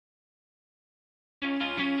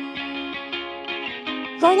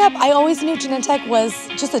Growing up, I always knew Genentech was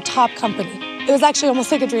just a top company. It was actually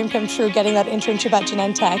almost like a dream come true getting that internship at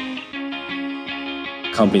Genentech.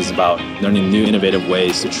 Company's about learning new innovative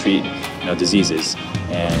ways to treat diseases,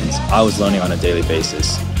 and I was learning on a daily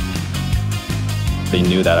basis. They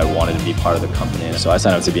knew that I wanted to be part of the company, so I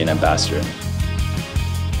signed up to be an ambassador.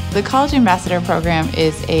 The College Ambassador Program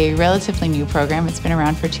is a relatively new program. It's been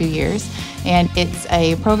around for 2 years, and it's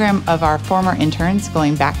a program of our former interns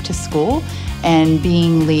going back to school and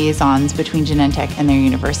being liaisons between Genentech and their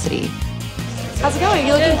university. How's it going? Are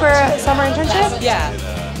you looking for a summer internship? Yeah.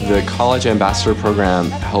 The College Ambassador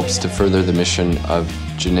Program helps to further the mission of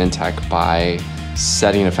Genentech by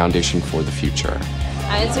setting a foundation for the future.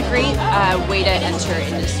 It's a great way to enter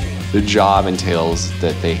industry. The job entails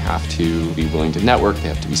that they have to be willing to network, they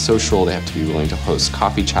have to be social, they have to be willing to host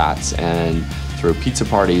coffee chats and throw pizza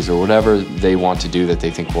parties or whatever they want to do that they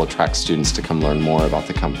think will attract students to come learn more about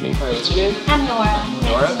the company. Hi, what's your name? I'm Nora.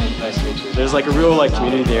 Nora? Nice to meet you. There's like a real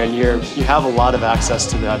community there, and you have a lot of access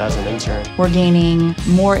to that as an intern. We're gaining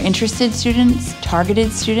more interested students,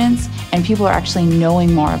 targeted students, and people are actually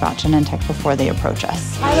knowing more about Genentech before they approach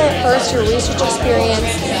us. Highlight first your research experience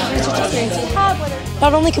you have.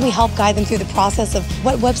 Not only can we help guide them through the process of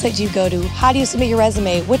what website do you go to, how do you submit your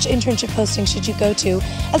resume, which internship posting should you go to,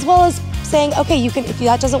 as well as saying, okay, if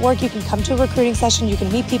that doesn't work, you can come to a recruiting session, you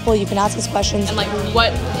can meet people, you can ask us questions. And like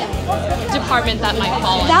what department that might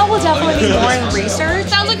fall in. That will definitely be more in research.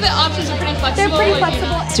 Sounds like the options are pretty flexible. They're pretty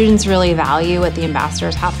flexible. Students really value what the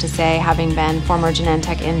ambassadors have to say, having been former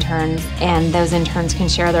Genentech interns, and those interns can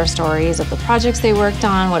share their stories of the projects they worked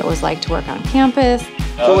on, what it was like to work on campus.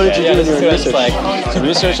 So what did you do in your research? So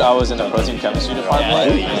research, I was in the protein chemistry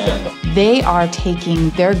department. And They are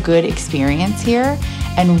taking their good experience here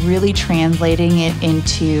and really translating it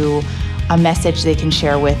into a message they can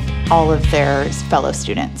share with all of their fellow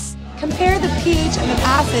students. Compare the pH of an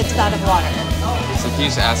acid to that of water. So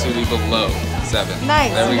pH acid will be below 7.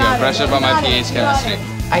 Nice. There we go. Brush up on my pH chemistry.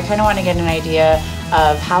 I kind of want to get an idea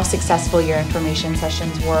of how successful your information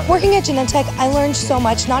sessions were. Working at Genentech, I learned so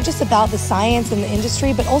much, not just about the science and the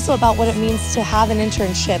industry, but also about what it means to have an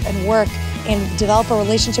internship and work and develop a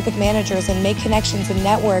relationship with managers and make connections and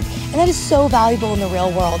network. And that is so valuable in the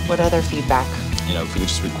real world. What other feedback? if we could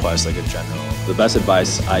just request like a general. The best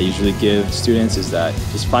advice I usually give students is that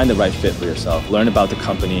just find the right fit for yourself. Learn about the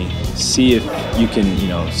company, see if you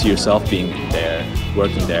can, see yourself being there,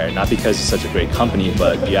 working there, not because it's such a great company,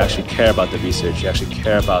 but you actually care about the research, you actually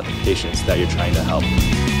care about the patients that you're trying to help.